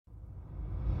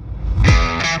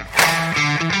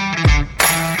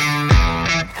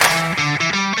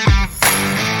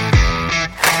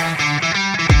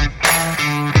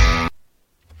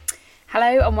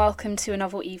and welcome to A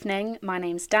Novel Evening. My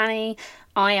name's Danny.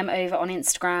 I am over on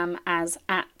Instagram as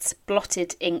at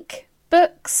Blotted Ink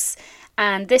Books,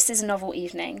 and this is A Novel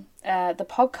Evening, the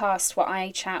podcast where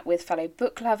I chat with fellow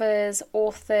book lovers,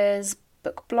 authors,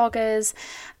 book bloggers,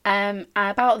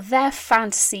 about their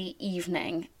fantasy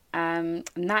evening, and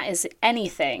that is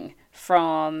anything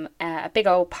from a big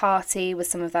old party with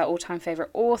some of their all-time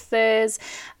favourite authors,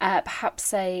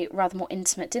 perhaps a rather more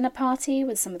intimate dinner party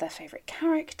with some of their favourite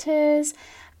characters.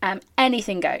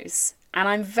 Anything goes. And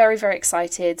I'm very, very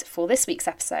excited for this week's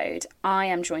episode. I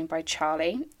am joined by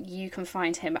Charlie. You can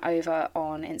find him over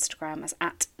on Instagram as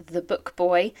at the Book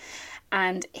Boy,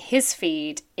 and his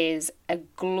feed is a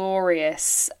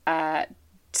glorious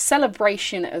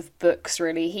celebration of books,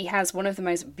 really. He has one of the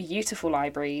most beautiful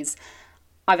libraries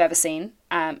I've ever seen,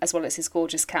 as well as his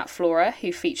gorgeous cat Flora,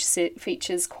 who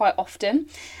features quite often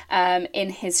in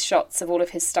his shots of all of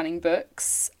his stunning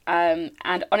books. And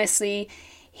honestly,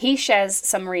 he shares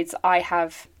some reads I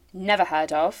have never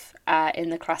heard of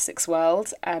in the classics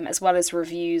world, as well as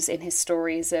reviews in his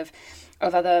stories of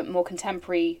other more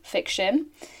contemporary fiction.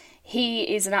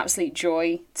 He is an absolute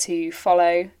joy to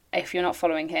follow. If you're not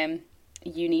following him,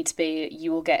 you need to be.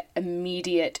 You will get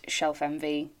immediate shelf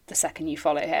envy the second you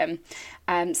follow him.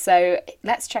 So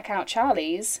let's check out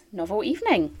Charlie's Novel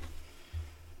Evening.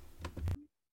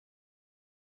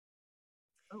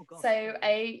 Oh, God. So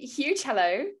a huge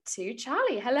hello to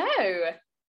Charlie. Hello.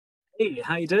 Hey,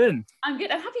 how you doing? I'm good.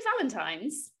 And happy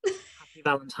Valentine's. Happy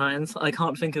Valentine's. I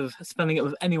can't think of spending it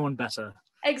with anyone better.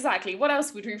 Exactly. What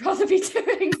else would we rather be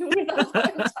doing with our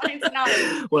Valentine's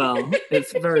night? Well,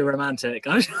 it's very romantic.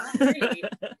 Really,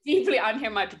 deeply, I'm here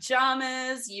in my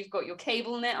pajamas. You've got your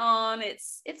cable knit on.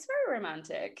 It's very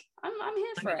romantic. I'm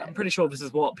here for it. I'm pretty sure this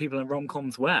is what people in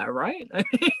rom-coms wear, right?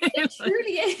 It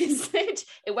truly is.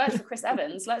 It worked for Chris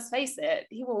Evans. Let's face it.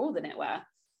 He wore all the knitwear.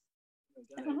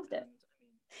 Everyone loved it.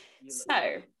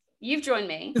 So you've joined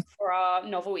me for our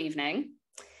novel evening.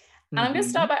 And I'm going to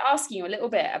start by asking you a little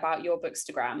bit about your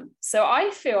Bookstagram. So I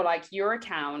feel like your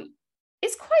account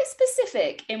is quite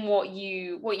specific in what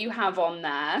you have on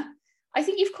there. I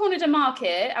think you've cornered a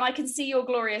market, and I can see your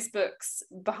glorious books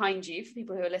behind you. For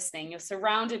people who are listening, you're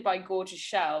surrounded by gorgeous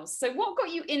shelves. So what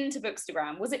got you into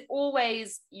Bookstagram? Was it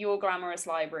always your glamorous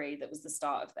library that was the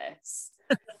start of this?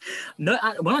 No,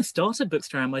 when I started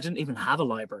Bookstagram, I didn't even have a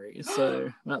library.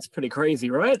 So that's pretty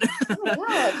crazy, right? Oh my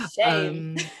God,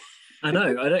 shame. I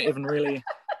know, I don't even really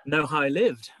know how I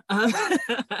lived.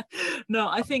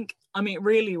 No,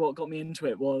 really what got me into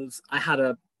it was I had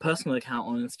a personal account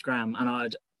on Instagram, and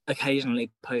I'd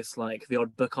occasionally post like the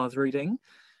odd book I was reading.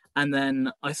 And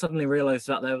then I suddenly realized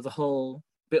that there was a whole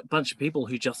bunch of people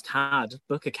who just had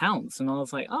book accounts. And I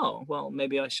was like, oh, well,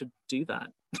 maybe I should do that.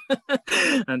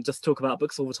 And just talk about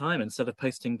books all the time instead of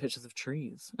posting pictures of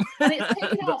trees. And it's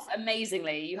taken off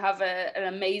amazingly. You have an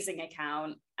amazing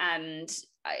account, and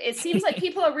it seems like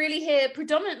people are really here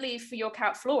predominantly for your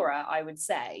cat Flora, I would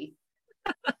say.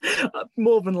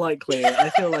 More than likely. I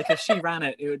feel like if she ran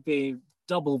it, it would be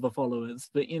double the followers,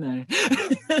 but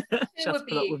just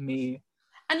put up with me.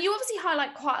 And you obviously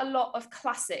highlight quite a lot of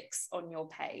classics on your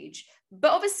page,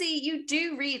 but obviously you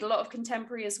do read a lot of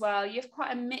contemporary as well. You have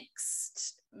quite a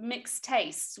mixed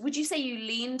taste. Would you say you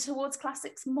lean towards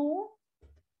classics more?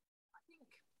 I think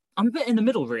I'm a bit in the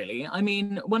middle, really. I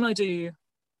mean, when I do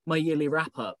my yearly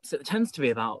wrap-ups, it tends to be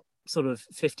about sort of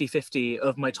 50-50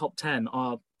 of my top 10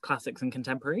 are classics and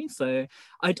contemporary. So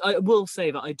I will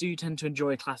say that I do tend to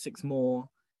enjoy classics more,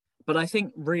 but I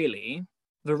think really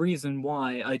the reason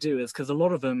why I do is because a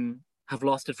lot of them have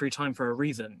lasted through time for a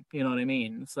reason, you know what I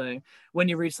mean? So when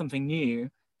you read something new,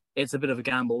 it's a bit of a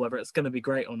gamble whether it's going to be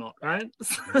great or not, right?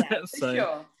 Yeah, So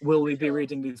sure. will we be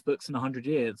reading these books in 100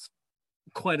 years?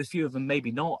 Quite a few of them,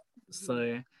 maybe not.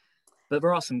 So, but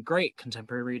there are some great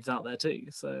contemporary reads out there too.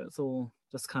 So it's all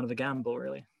just kind of a gamble,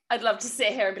 really. I'd love to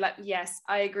sit here and be like, yes,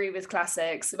 I agree with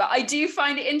classics. But I do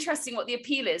find it interesting what the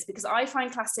appeal is, because I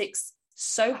find classics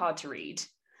so hard to read.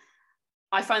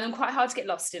 I find them quite hard to get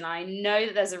lost in. I know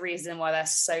that there's a reason why they're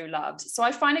so loved. So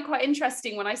I find it quite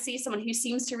interesting when I see someone who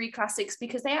seems to read classics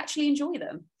because they actually enjoy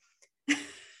them.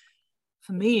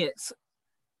 For me,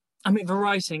 the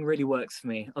writing really works for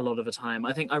me a lot of the time.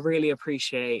 I think I really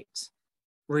appreciate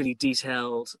really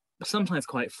detailed, sometimes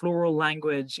quite floral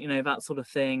language, that sort of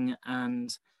thing.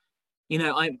 And,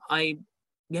 I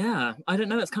don't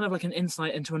know, it's kind of like an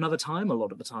insight into another time a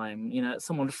lot of the time.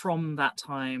 Someone from that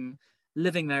time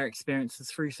living their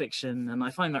experiences through fiction, and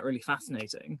I find that really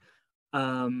fascinating.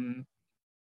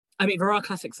 There are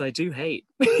classics I do hate.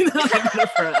 I'm gonna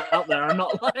throw it out there. I'm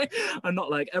not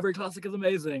like every classic is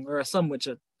amazing. There are some which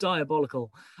are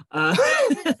diabolical,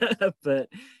 but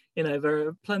You know, there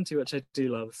are plenty which I do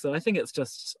love. So I think it's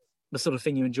just the sort of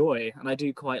thing you enjoy. And I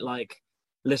do quite like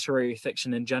literary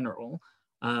fiction in general.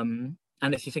 And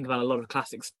if you think about it, a lot of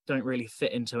classics don't really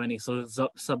fit into any sort of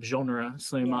subgenre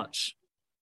so Yeah. much.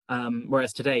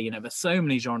 Whereas today, you know, there's so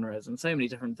many genres and so many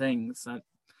different things that,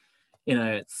 you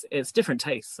know, it's different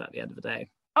tastes at the end of the day.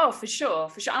 Oh, for sure,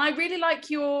 for sure. And I really like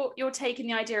your take in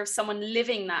the idea of someone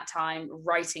living that time,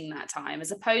 writing that time,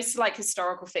 as opposed to like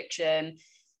historical fiction.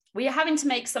 We are having to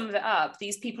make some of it up.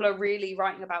 These people are really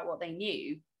writing about what they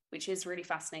knew, which is really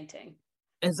fascinating.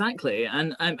 Exactly,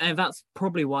 and that's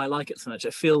probably why I like it so much.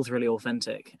 It feels really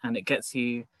authentic, and it gets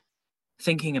you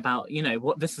thinking about, you know,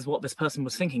 what this person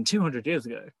was thinking 200 years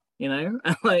ago. You know,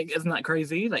 and like, isn't that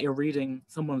crazy that you're reading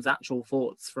someone's actual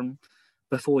thoughts from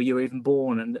before you were even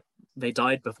born, and they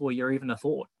died before you're even a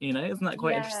thought? You know, isn't that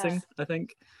quite Yeah. interesting? I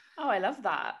think. Oh, I love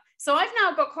that. So I've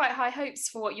now got quite high hopes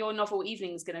for what your novel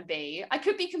evening is going to be. I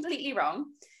could be completely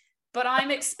wrong, but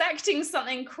I'm expecting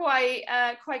something quite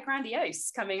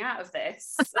grandiose coming out of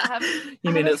this.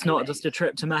 You mean it's not just a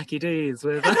trip to Mackie D's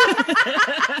with,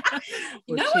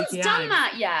 No one's done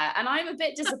that yet, and I'm a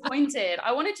bit disappointed.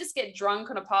 I want to just get drunk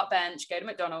on a park bench, go to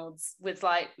McDonald's with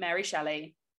like Mary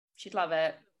Shelley. She'd love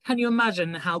it. Can you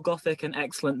imagine how gothic and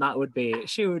excellent that would be?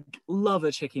 She would love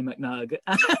a Chicky McNug.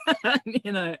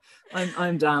 You know,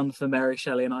 I'm down for Mary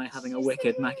Shelley and I having a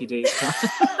wicked Mackie D's.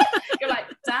 You're like,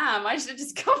 damn, I should have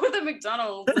just gone with a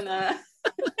McDonald's and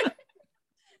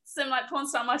some like porn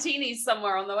star martinis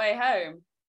somewhere on the way home.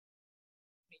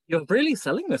 You're really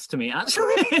selling this to me,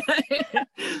 actually.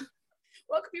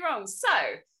 What could be wrong? So,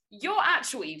 your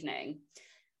actual evening,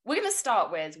 we're going to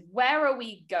start with, where are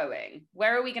we going?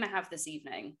 Where are we going to have this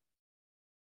evening?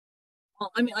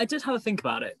 Well, I mean, I did have a think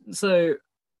about it. So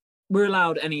we're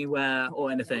allowed anywhere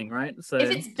or anything, right? So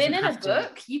if it's been in a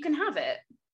book, you can have it.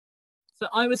 So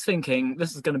I was thinking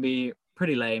this is going to be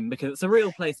pretty lame because it's a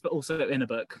real place, but also in a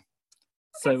book.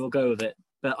 So we'll go with it.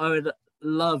 But I would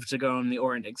love to go on the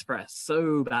Orient Express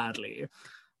so badly.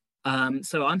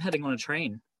 So I'm heading on a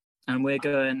train and we're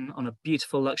going on a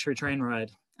beautiful luxury train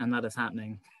ride, and that is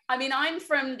happening. I mean, I'm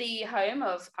from the home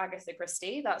of Agatha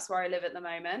Christie. That's where I live at the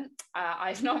moment.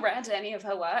 I've not read any of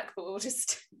her work, but we'll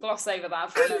just gloss over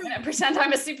that for a moment and pretend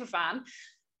I'm a super fan.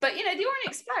 But, you know, the Orient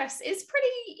Express is pretty,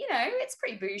 you know, it's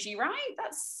pretty bougie, right?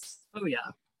 Oh, yeah.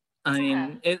 I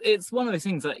mean, it's one of those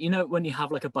things that, you know, when you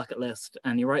have like a bucket list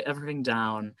and you write everything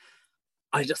down,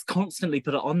 I just constantly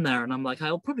put it on there and I'm like,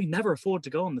 I'll probably never afford to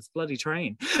go on this bloody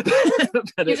train.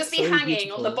 You'll just be hanging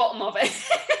beautiful on the bottom of it.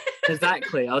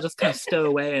 Exactly. I'll just kind of stow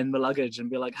away in the luggage and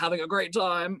be like, having a great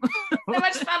time. So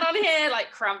much fun on here,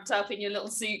 like cramped up in your little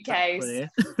suitcase.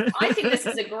 Exactly. I think this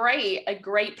is a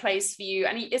great place for you.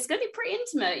 And it's going to be pretty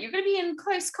intimate. You're going to be in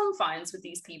close confines with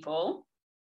these people.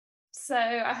 So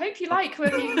I hope you like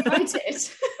whoever you invited.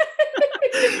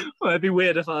 Well, it'd be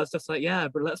weird if I was just like, yeah,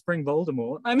 but let's bring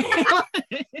Voldemort. I mean,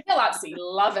 he'll absolutely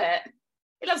love it.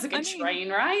 He loves a good train,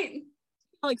 right?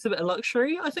 Likes a bit of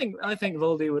luxury. I think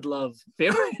Voldy would love the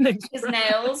Orient Express. His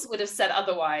nails would have said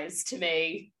otherwise to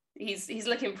me. He's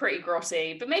looking pretty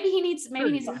grotty, but maybe he needs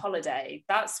a holiday.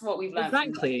 That's what we've learned.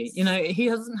 Exactly. You know, he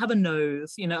doesn't have a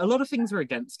nose. You know, a lot of things are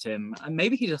against him, and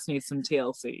maybe he just needs some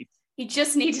TLC. He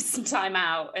just needed some time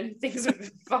out, and things would be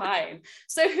fine.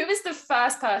 So, who is the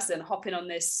first person hopping on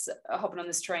this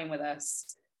train with us?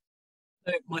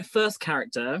 So my first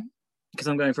character, because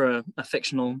I'm going for a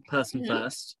fictional person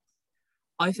first.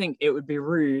 I think it would be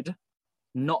rude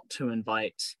not to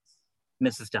invite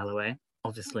Mrs. Dalloway,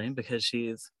 obviously, because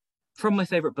she's from my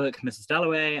favourite book, Mrs.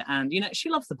 Dalloway, and, you know, she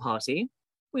loves the party.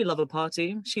 We love a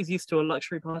party. She's used to a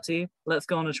luxury party. Let's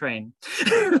go on a train.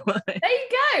 There you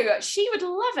go. She would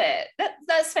love it.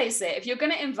 Let's face it, if you're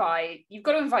going to invite, you've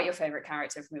got to invite your favourite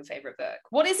character from your favourite book.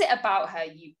 What is it about her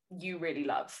you really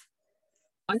love?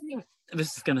 I think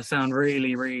this is going to sound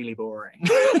really, really boring.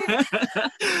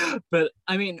 But,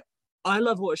 I mean, I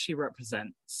love what she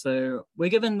represents. So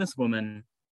we're given this woman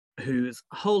whose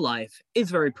whole life is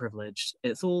very privileged.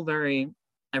 It's all very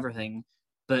everything,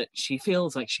 but she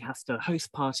feels like she has to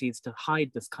host parties to hide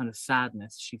this kind of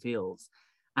sadness she feels.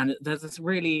 And there's this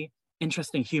really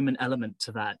interesting human element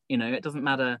to that. You know, it doesn't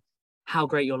matter how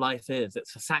great your life is,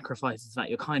 it's the sacrifices that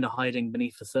you're kind of hiding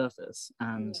beneath the surface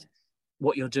and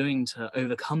what you're doing to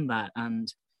overcome that.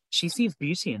 And she sees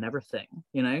beauty in everything,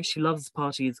 you know. She loves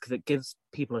parties because it gives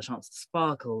people a chance to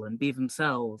sparkle and be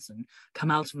themselves and come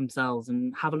out of themselves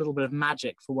and have a little bit of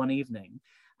magic for one evening.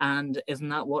 And isn't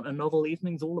that what a novel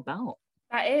evening's all about?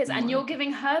 That is, and you're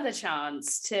giving her the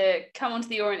chance to come onto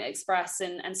the Orient Express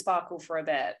and sparkle for a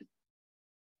bit.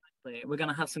 We're going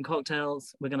to have some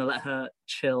cocktails. We're going to let her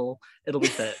chill. It'll be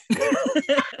fit.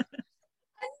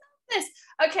 this.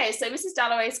 Okay, so Mrs.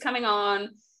 Dalloway's coming on.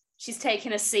 She's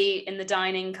taking a seat in the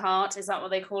dining cart. Is that what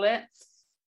they call it?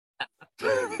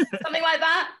 Something like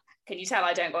that. Can you tell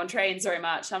I don't go on trains very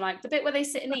much? I'm like, the bit where they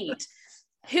sit and eat.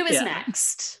 Who is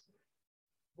next?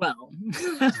 Well,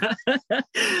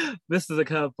 this is a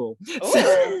curveball.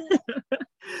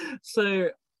 So,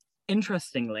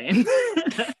 interestingly,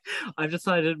 I've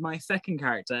decided my second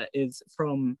character is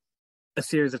from a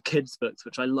series of kids' books,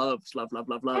 which I loved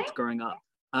growing up.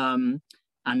 And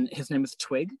his name is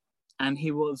Twig, and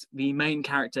he was the main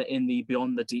character in the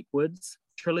Beyond the Deep Woods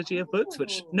trilogy of books,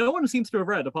 which no one seems to have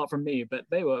read apart from me, but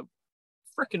they were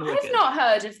freaking wicked. I've not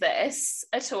heard of this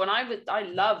at all, and I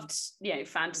loved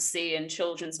fantasy and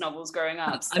children's novels growing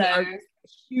up. So I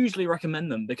hugely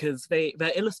recommend them because they're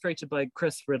illustrated by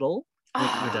Chris Riddell.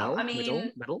 Riddell.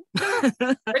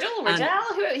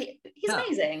 He's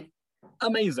amazing.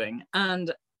 Amazing,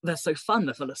 and they're so fun.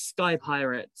 They're full of sky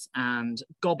pirates and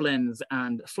goblins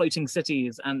and floating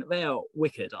cities, and they are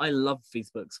wicked. I loved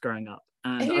these books growing up,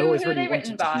 and I always really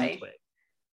wanted to read it.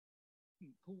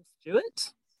 Paul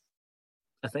Stewart,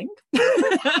 I think. Do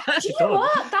you know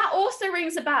what? That author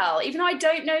rings a bell, even though I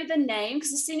don't know the name,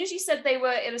 because as soon as you said they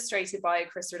were illustrated by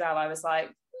Chris Riddell, I was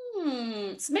like,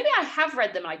 so maybe I have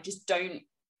read them, I just don't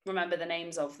remember the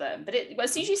names of them. But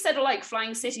as soon as you said like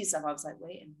Flying City stuff, I was like,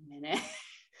 wait a minute.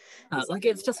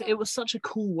 It was such a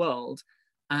cool world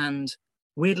and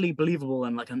weirdly believable,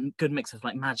 and like a good mix of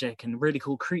like magic and really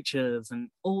cool creatures and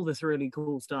all this really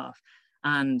cool stuff.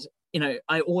 And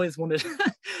I always wanted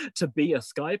to be a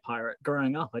sky pirate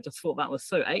growing up. I just thought that was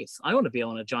so ace. I want to be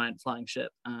on a giant flying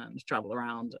ship and travel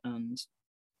around and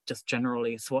just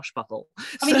generally swashbuckle.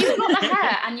 I mean, you've got the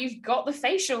hair and you've got the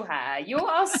facial hair. You're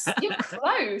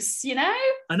close,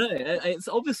 I know, it's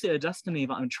obviously a destiny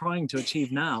that I'm trying to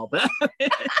achieve now, but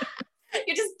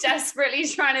you're just desperately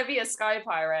trying to be a sky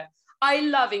pirate. I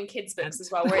love in kids' books as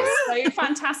well, where it's so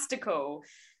fantastical.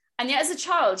 And yet as a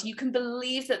child, you can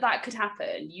believe that could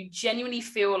happen. You genuinely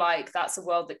feel like that's a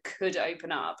world that could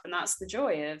open up. And that's the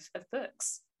joy of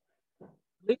books.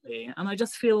 Absolutely. And I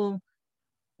just feel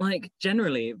like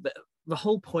generally the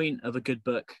whole point of a good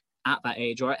book at that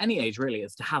age, or at any age really,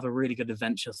 is to have a really good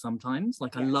adventure sometimes.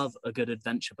 Like, yes. I love a good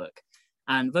adventure book.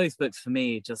 And those books for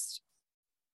me just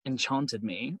enchanted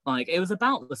me. Like, it was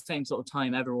about the same sort of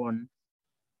time everyone...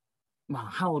 Well,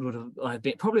 how old would I have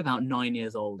been? Probably about 9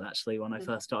 years old, actually, when I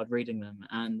first started reading them.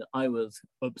 And I was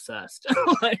obsessed,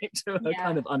 like to a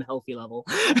kind of unhealthy level.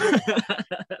 Like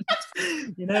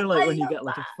when you get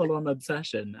like a full-on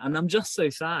obsession. And I'm just so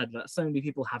sad that so many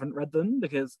people haven't read them,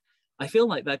 because I feel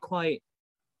like they're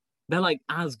like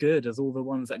as good as all the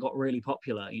ones that got really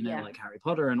popular, like Harry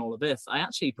Potter and all of this. I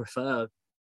actually prefer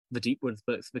the Deep Woods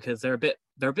books because they're a bit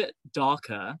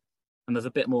darker and there's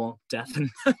a bit more death in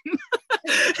them.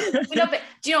 We love it.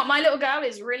 Do you know what? My little girl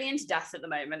is really into death at the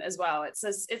moment as well. It's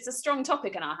a strong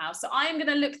topic in our house. So I'm going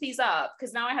to look these up,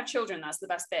 because now I have children. That's the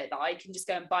best bit, that I can just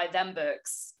go and buy them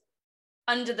books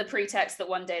under the pretext that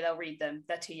one day they'll read them.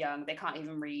 They're too young. They can't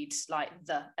even read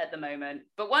at the moment.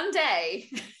 But one day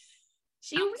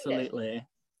she'll read it. Absolutely.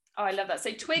 Oh, I love that.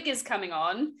 So Twig is coming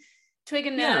on. Twig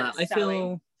and I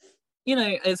feel...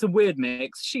 it's a weird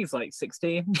mix. She's like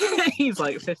 16, he's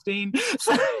like 15.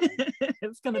 So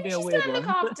it's going to be a weird one. Look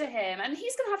after him, and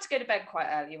he's going to have to go to bed quite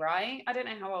early, right? I don't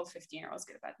know how old 15-year-olds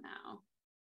go to bed now.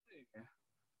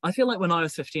 I feel like when I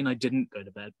was 15, I didn't go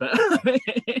to bed, but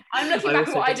I'm looking back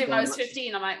at what I did when I was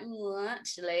 15. I'm like,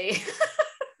 actually.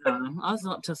 I was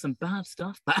up to some bad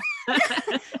stuff.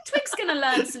 Twig's going to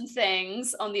learn some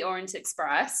things on the Orient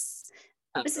Express.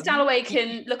 Mrs. Dalloway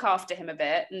can look after him a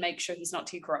bit and make sure he's not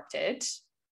too corrupted.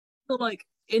 So, like,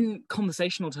 in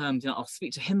conversational terms, I'll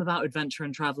speak to him about adventure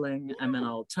and traveling, and then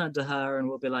I'll turn to her and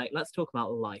we'll be like, let's talk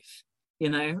about life.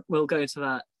 We'll go to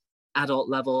that adult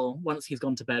level once he's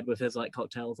gone to bed with his like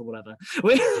cocktails or whatever.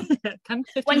 When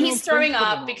he's throwing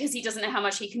up because he doesn't know how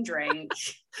much he can drink.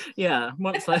 Yeah,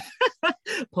 once I've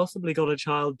possibly got a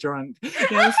child drunk.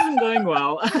 This isn't going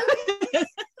well.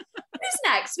 Who's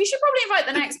next? We should probably invite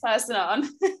the next person on.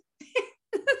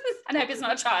 I hope it's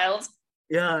not a child.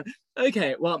 Yeah.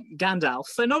 Okay, well, Gandalf.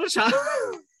 So not a child.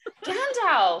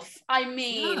 Gandalf. I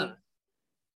mean,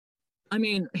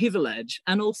 he's a ledge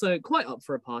and also quite up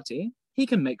for a party. He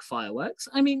can make fireworks.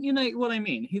 I mean, you know what I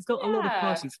mean. He's got a lot of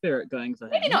party spirit going for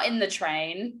him. Maybe not in the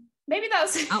train. Maybe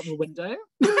that's... Out the window. Out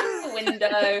the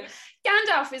window.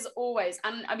 Gandalf is always...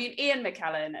 And I mean, Ian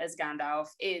McKellen as Gandalf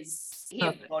is... He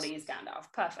embodies Gandalf.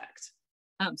 Perfect.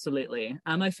 Absolutely.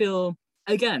 And I feel,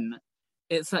 again,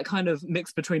 it's that kind of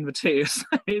mix between the two. So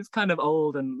he's kind of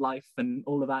old and life and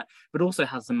all of that, but also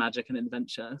has some magic and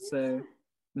adventure. So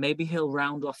maybe he'll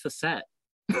round off the set.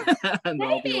 And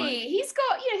I'll be Maybe like, he's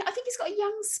got, I think he's got a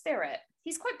young spirit.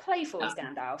 He's quite playful as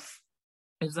yeah, Gandalf.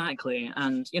 exactly.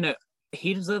 And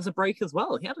he deserves a break as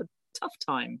well. He had a tough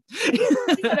time.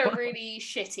 He's had a really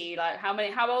shitty, like,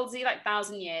 how old is he? Like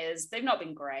 1,000 years. They've not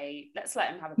been great. Let's let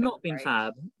him have a bit of Not a been break.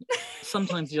 fab.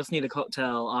 Sometimes you just need a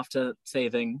cocktail after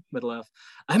saving Middle Earth.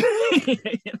 I mean,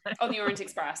 On the Orient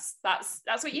Express. That's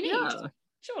what you need. yeah.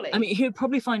 Surely. I mean, he would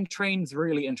probably find trains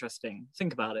really interesting.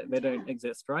 Think about it. They don't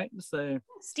exist, right? So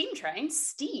steam trains,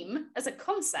 steam as a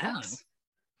concept.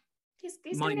 yeah.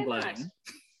 He's Mind going mad. blowing.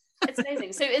 It's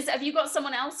amazing. So have you got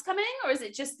someone else coming, or is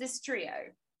it just this trio?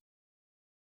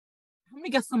 How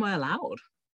many guests am I allowed?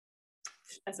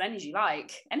 As many as you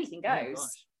like. Anything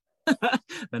goes. Oh,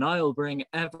 then I'll bring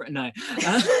no.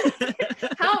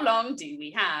 How long do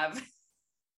we have?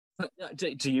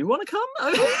 Do you want to come?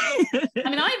 I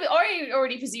mean, I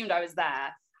already presumed I was there.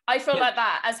 I feel like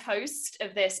that as host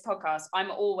of this podcast,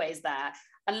 I'm always there.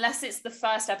 Unless it's the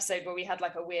first episode where we had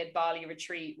like a weird Bali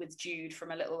retreat with Jude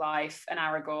from A Little Life and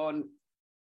Aragorn.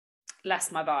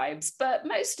 Less my vibes. But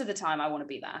most of the time I want to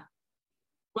be there.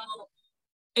 Well,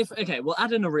 we'll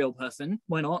add in a real person.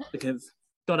 Why not? Because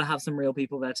got to have some real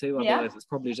people there too. Otherwise, it's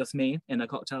probably just me in a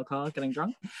cocktail car getting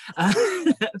drunk.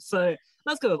 So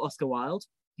let's go with Oscar Wilde.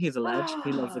 He's a ledge.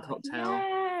 He loves a cocktail.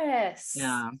 Yes.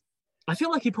 Yeah. I feel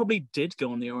like he probably did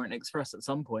go on the Orient Express at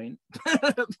some point.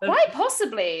 Quite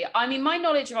possibly. I mean, my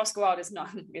knowledge of Oscar Wilde is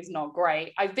not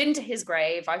great. I've been to his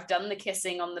grave. I've done the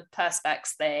kissing on the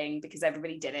Perspex thing because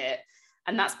everybody did it.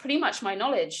 And that's pretty much my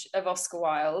knowledge of Oscar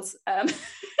Wilde. I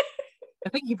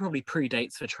think he probably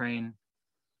predates for Train.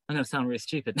 I'm going to sound really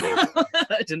stupid now.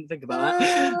 I didn't think about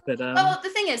that. But, well, the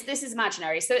thing is, this is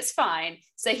imaginary, so it's fine.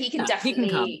 So he can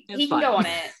definitely, he can go on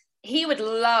it. He would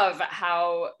love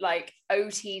how, like,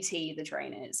 OTT the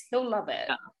Train is. He'll love it.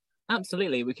 Yeah,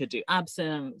 absolutely. We could do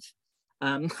absinthe.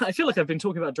 I feel like I've been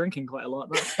talking about drinking quite a lot.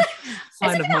 That's a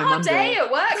sign it's of been my a hot day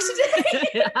at work today.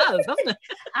 It has, hasn't it?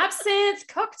 Absinthe,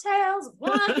 cocktails,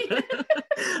 wine.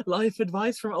 Life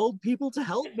advice from old people to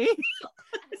help me.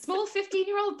 A small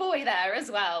 15-year-old boy there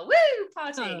as well. Woo,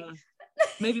 party.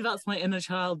 Maybe that's my inner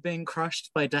child being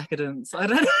crushed by decadence. I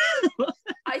don't know.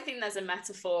 I think there's a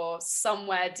metaphor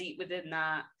somewhere deep within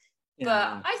that. Yeah.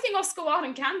 But I think Oscar Wilde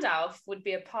and Gandalf would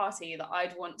be a party that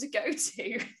I'd want to go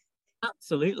to.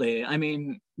 Absolutely. I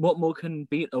mean, what more can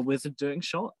beat a wizard doing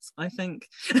shots? I think.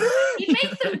 You'd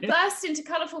make them burst into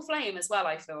colourful flame as well,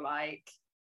 I feel like.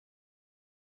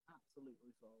 Absolutely.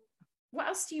 What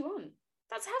else do you want?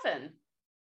 That's heaven.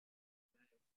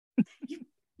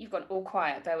 You've gone all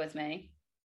quiet, bear with me.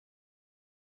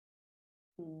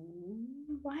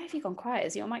 Why have you gone quiet?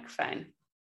 Is it your microphone?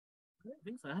 I don't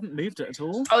think so. I haven't moved it at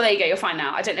all. Oh, there you go. You're fine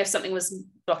now. I don't know if something was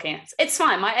blocking it. It's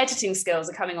fine. My editing skills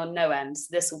are coming on no end. So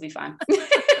this will be fine.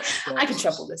 I can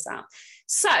chop all this out.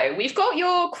 So we've got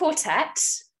your quartet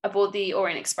aboard the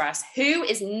Orient Express. Who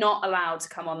is not allowed to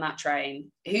come on that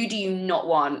train? Who do you not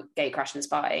want gate crashing this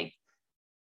party?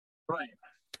 Right.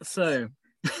 So,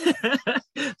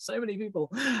 so many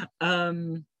people.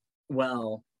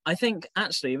 Well, I think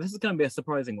actually this is going to be a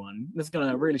surprising one. This is going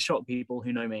to really shock people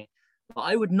who know me. But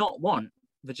I would not want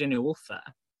Virginia Woolf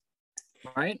there,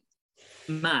 right?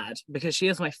 Mad, because she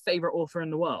is my favourite author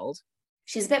in the world.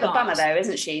 She's a bit of a bummer though,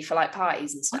 isn't she, for like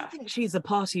parties and stuff? I think she's a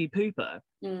party pooper.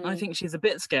 I think she's a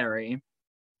bit scary,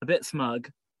 a bit smug,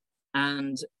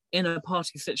 and in a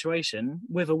party situation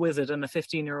with a wizard and a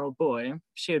 15-year-old boy,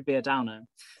 she would be a downer.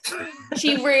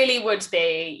 She really would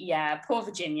be, yeah. Poor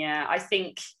Virginia. I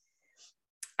think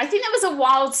there was a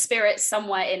wild spirit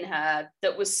somewhere in her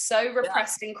that was so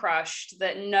repressed and crushed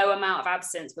that no amount of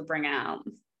absinthe would bring out.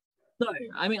 No,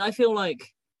 I mean, I feel like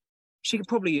she could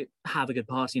probably have a good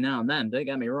party now and then, don't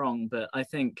get me wrong, but I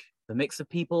think the mix of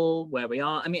people, where we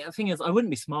are, I mean, the thing is, I wouldn't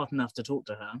be smart enough to talk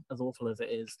to her, as awful as it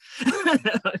is.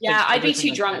 Yeah, I'd be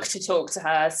too drunk to talk to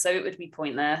her, so it would be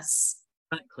pointless.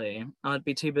 Exactly. I'd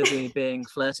be too busy being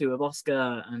flirty with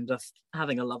Oscar and just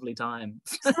having a lovely time.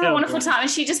 A wonderful time. And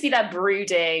she'd just be there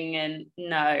brooding and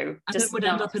no. And it would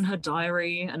end up in her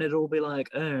diary and it'd all be like,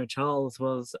 oh, Charles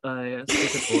was a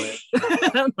stupid boy.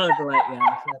 And I'd be like, yeah,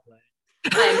 fair play.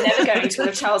 I'm never going to one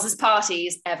of Charles's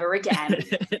parties ever again.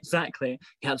 Exactly.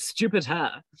 He had stupid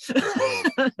hair.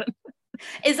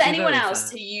 Is there anyone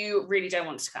else who you really don't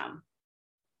want to come?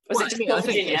 Was it just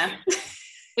Virginia?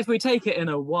 If we take it in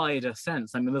a wider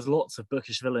sense, I mean, there's lots of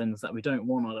bookish villains that we don't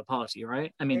want at a party,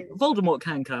 right? I mean, Voldemort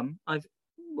can come.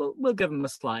 We'll give him a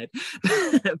slide.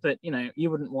 But, you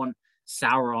wouldn't want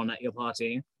Sauron at your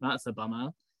party. That's a bummer.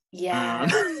 Yeah.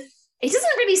 He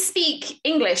doesn't really speak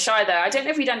English either. I don't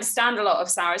know if we'd understand a lot of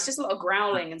Sauron. It's just a lot of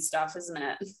growling and stuff, isn't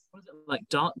it? Was it like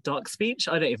dark speech.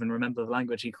 I don't even remember the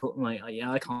language he called. Like,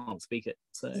 yeah, I can't speak it.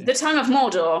 So The Tongue of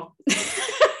Mordor.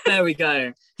 there we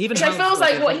go. Which I feels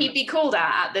like what he'd be called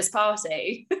at this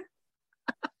party.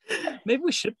 Maybe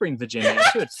we should bring Virginia.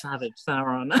 She would savage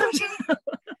Sauron. I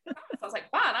was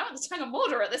like, man, I want the Tongue of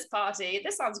Mordor at this party.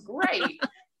 This sounds great.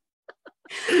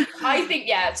 I think,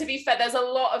 yeah, to be fair, there's a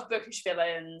lot of bookish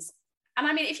villains. And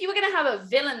I mean, if you were going to have a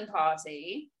villain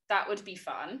party, that would be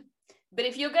fun. But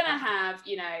if you're going to have,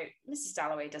 you know, Mrs.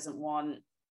 Dalloway doesn't want,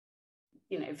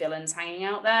 you know, villains hanging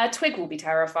out there. Twig will be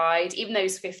terrified, even though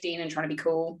he's 15 and trying to be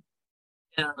cool.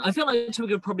 Yeah, I feel like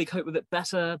Twig would probably cope with it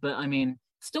better, but I mean,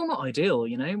 still not ideal,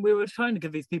 you know? We were trying to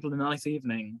give these people a nice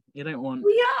evening. You don't want...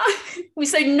 We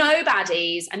say no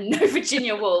baddies and no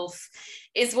Virginia Woolf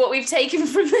is what we've taken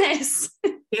from this.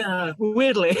 Yeah,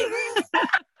 weirdly.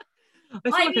 I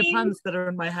feel like a plan's better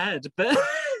in my head, but...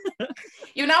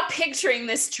 You're now picturing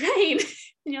this train,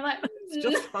 and you're like... It's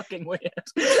just fucking weird.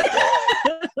 You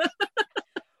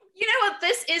know what?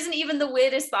 This isn't even the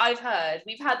weirdest that I've heard.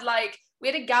 We had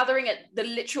a gathering at the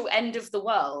literal end of the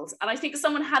world, and I think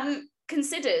someone hadn't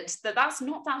considered that that's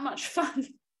not that much fun.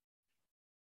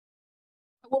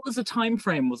 What was the time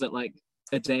frame? Was it like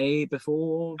a day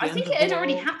before? I think it had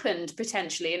already happened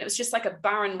potentially, and it was just like a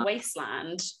barren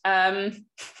wasteland.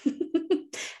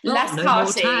 Less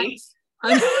party.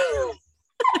 I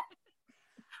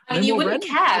mean, you wouldn't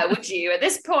care, would you? At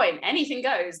this point, anything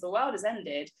goes. The world has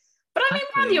ended. But I mean,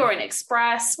 we're on the Orient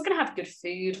Express. We're going to have good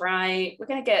food, right? We're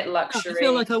going to get luxury. I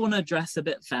feel like I want to dress a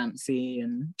bit fancy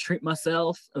and treat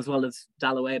myself as well as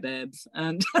Dalloway babes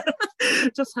and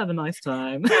just have a nice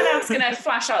time. Gandalf's going to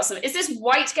flash out some... Is this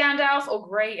white Gandalf or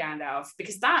grey Gandalf?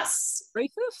 Because that's...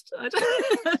 Racist? I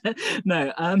don't...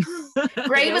 No.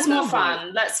 Grey was more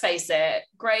fun, let's face it.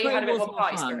 Grey had a bit more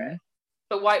party spirit.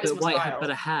 But white was more white style. had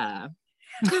better hair.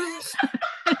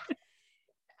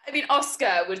 I mean,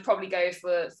 Oscar would probably go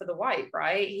for the white,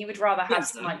 right? He would rather have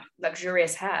some like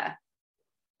luxurious hair.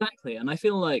 Exactly, and I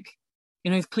feel like,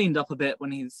 you know, he's cleaned up a bit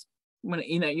when you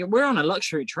know, we're on a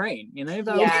luxury train, you know.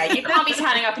 Yeah, you can't be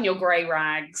turning up in your grey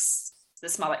rags that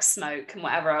smell like smoke and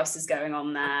whatever else is going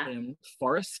on there.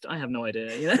 Forest? I have no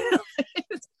idea. You know,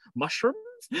 mushrooms.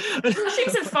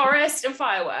 Mushrooms and forest and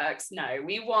fireworks. No,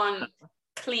 we want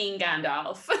clean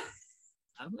Gandalf.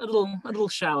 A little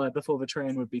shower before the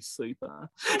train would be super.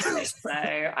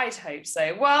 I'd hope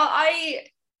so. Well,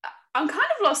 I'm kind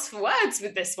of lost for words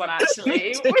with this one,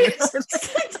 actually, which is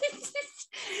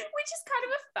kind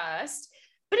of a first.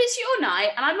 But it's your night,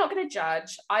 and I'm not going to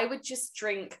judge. I would just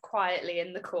drink quietly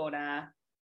in the corner.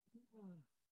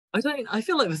 I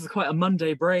feel like this is quite a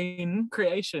Monday brain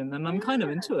creation, and I'm kind of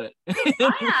into it.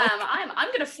 I'm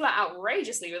going to flirt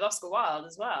outrageously with Oscar Wilde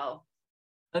as well.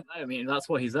 I mean, that's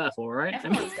what he's there for, right?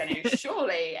 Everyone's going to,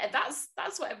 surely. That's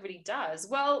what everybody does.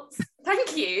 Well,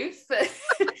 thank you for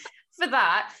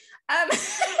that. I'm going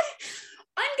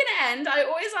to end. I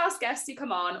always ask guests who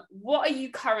come on, what are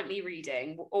you currently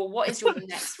reading? Or what is your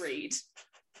next read?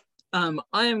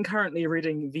 I am currently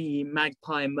reading The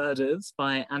Magpie Murders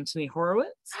by Anthony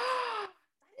Horowitz. That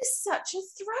is such a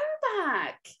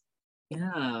throwback.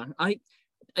 Yeah. I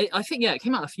think, yeah, it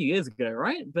came out a few years ago,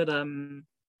 right? But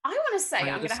I want to say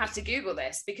I'm going to have to Google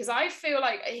this because I feel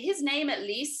like his name, at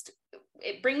least,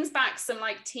 it brings back some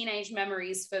like teenage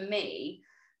memories for me.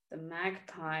 The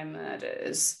Magpie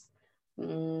Murders.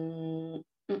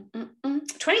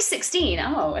 2016.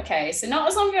 Oh, okay. So not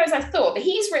as long ago as I thought, but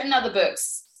he's written other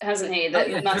books, hasn't he? That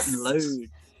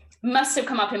must have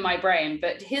come up in my brain.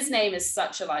 But his name is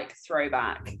such a like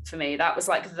throwback for me. That was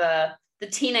like the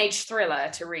teenage thriller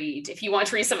to read if you want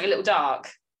to read something a little dark.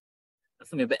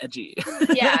 Something a bit edgy.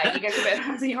 Yeah, you go for a bit of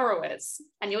Anthony Horowitz,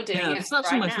 and you're doing it. It's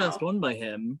actually my first one by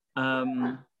him,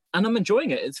 and I'm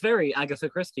enjoying it. It's very Agatha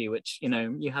Christie, which you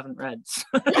know you haven't read.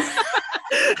 But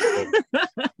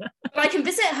I can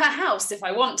visit her house if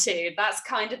I want to. That's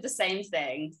kind of the same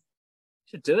thing.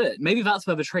 Should do it. Maybe that's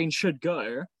where the train should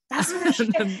go. That's where it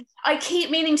should go. I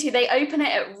keep meaning to. They open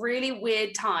it at really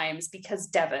weird times because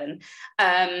Devon.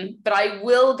 But I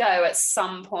will go at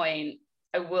some point.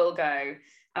 I will go.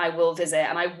 And I will visit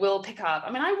and I will pick up. I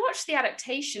mean, I watched the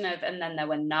adaptation of And Then There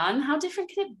Were None. How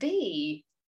different could it be?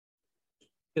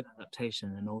 Good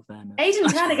adaptation in all fairness. Aidan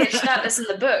Turner gets shirtless in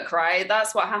the book, right?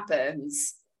 That's what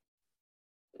happens.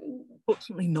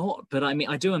 Fortunately not, but I mean,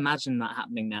 I do imagine that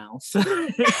happening now. So.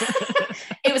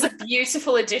 It was a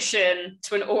beautiful addition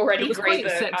to an already great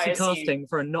book. Sexy casting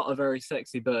for not a very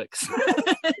sexy book.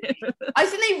 I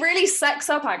think they really sex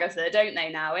up Agatha, don't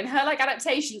they? Now in her like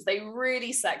adaptations, they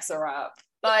really sex her up.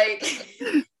 Like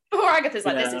poor Agatha's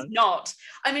like, this is not.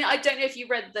 I mean, I don't know if you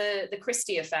read the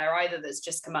Christie affair either that's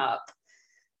just come up.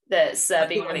 that's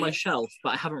being got it on my shelf,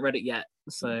 but I haven't read it yet.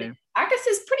 So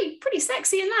Agatha's pretty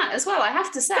sexy in that as well, I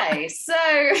have to say. So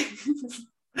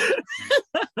maybe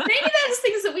there's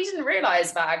things that we didn't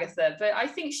realize about Agatha, but I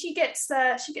think she gets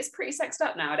pretty sexed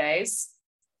up nowadays.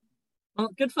 Well,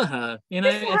 good for her. You know,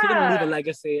 if you're going to leave a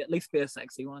legacy, at least be a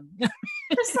sexy one.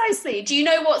 Precisely. Do you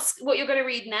know what you're going to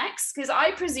read next? Because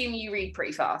I presume you read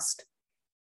pretty fast.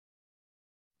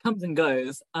 Comes and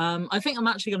goes. I think I'm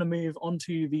actually going to move on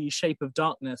to The Shape of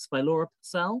Darkness by Laura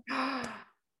Purcell.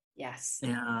 Yes.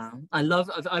 Yeah,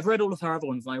 I've read all of her other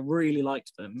ones and I really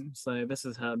liked them. So this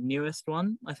is her newest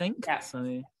one, I think. Yeah.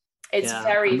 So it's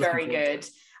very, very good.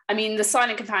 I mean, The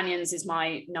Silent Companions is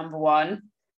my number one.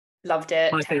 Loved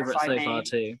it. My favourite so far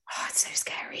too. Oh, it's so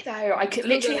scary though. I could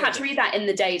literally had to read that in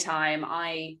the daytime.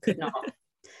 I could not.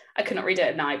 I could not read it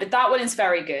at night. But that one is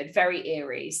very good, very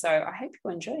eerie. So I hope you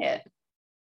enjoy it.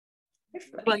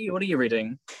 Hopefully. What about you? What are you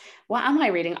reading? What am I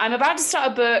reading? I'm about to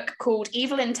start a book called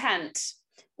Evil Intent,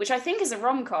 which I think is a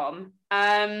rom-com.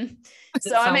 So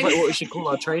sounds like what we should call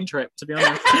our train trip, to be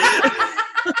honest.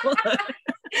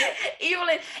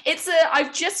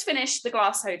 I've just finished The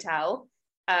Glass Hotel.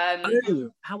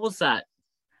 How was that?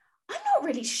 I'm not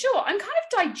really sure. I'm kind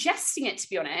of digesting it, to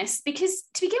be honest, because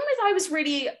to begin with, I was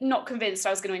really not convinced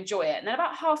I was going to enjoy it. And then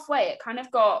about halfway, it kind of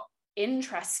got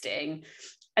interesting.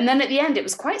 And then at the end, it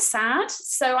was quite sad.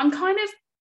 So I'm kind of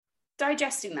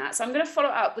digesting that. So I'm going to follow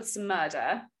up with some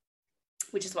murder,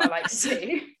 which is what I like to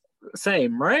do.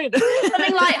 Same, right?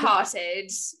 Something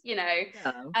lighthearted, you know.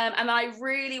 Yeah. And I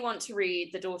really want to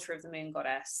read The Daughter of the Moon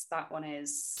Goddess. That one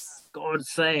is... God,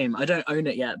 same. I don't own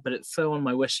it yet, but it's so on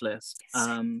my wish list.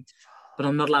 But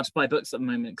I'm not allowed to buy books at the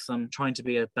moment because I'm trying to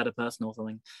be a better person or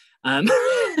something.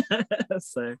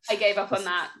 So I gave up on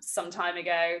that some time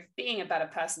ago. Being a better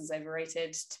person's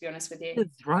overrated, to be honest with you.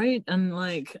 It's right, and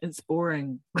like it's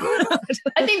boring.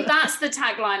 I think that's the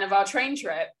tagline of our train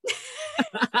trip.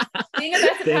 Being a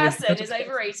better person is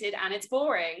overrated and it's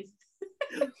boring.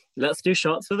 Let's do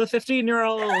shots for the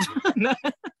 15-year-old.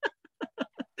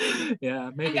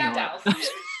 Yeah, maybe not.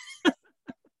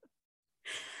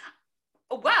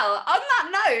 Well, on that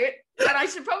note, and I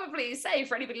should probably say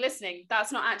for anybody listening,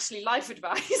 that's not actually life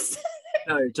advice.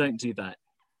 No, don't do that.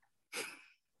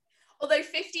 Although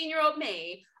 15-year-old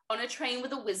me on a train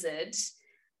with a wizard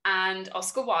and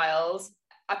Oscar Wilde,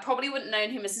 I probably wouldn't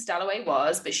known who Mrs. Dalloway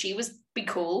was, but she was be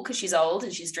cool because she's old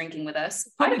and she's drinking with us.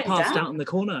 Probably passed out in the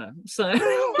corner. So yeah,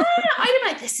 I'd be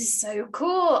like, this is so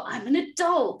cool. I'm an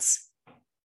adult.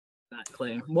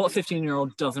 Exactly. What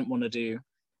 15-year-old doesn't want to do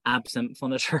absinthe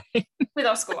on a train? With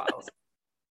Oscar Wilde.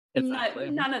 Exactly.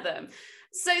 No, none of them.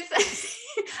 So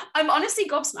I'm honestly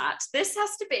gobsmacked. This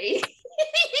has to be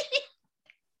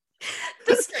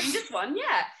the strangest one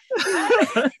yet.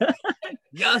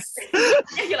 Yes.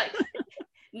 You're like,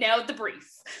 nailed the brief.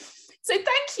 So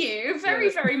thank you very,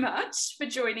 very much for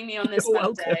joining me on this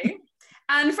Monday.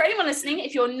 And for anyone listening,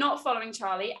 if you're not following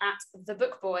Charlie at The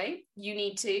Book Boy, you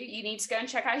need to go and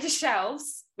check out his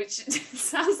shelves, which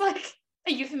sounds like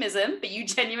a euphemism, but you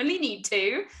genuinely need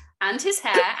to, and his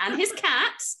hair and his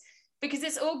cat, because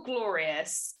it's all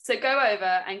glorious. So go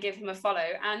over and give him a follow,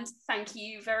 and thank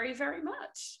you very, very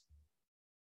much.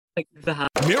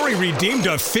 Mary redeemed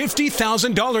a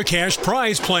 $50,000 cash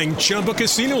prize playing Chumba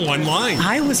Casino online.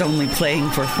 I was only playing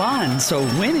for fun, so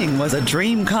winning was a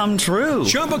dream come true.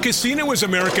 Chumba Casino is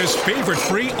America's favorite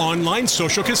free online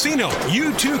social casino.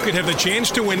 You too could have the chance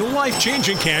to win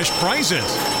life-changing cash prizes.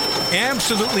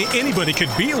 Absolutely anybody could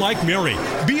be like Mary.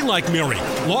 Be like Mary.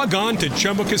 Log on to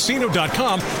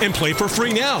ChumbaCasino.com and play for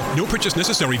free now. No purchase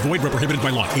necessary. Void where prohibited by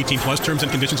law. 18+ terms and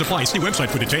conditions apply. See website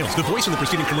for details. The voice in the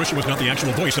preceding commercial was not the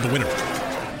actual voice of the winner.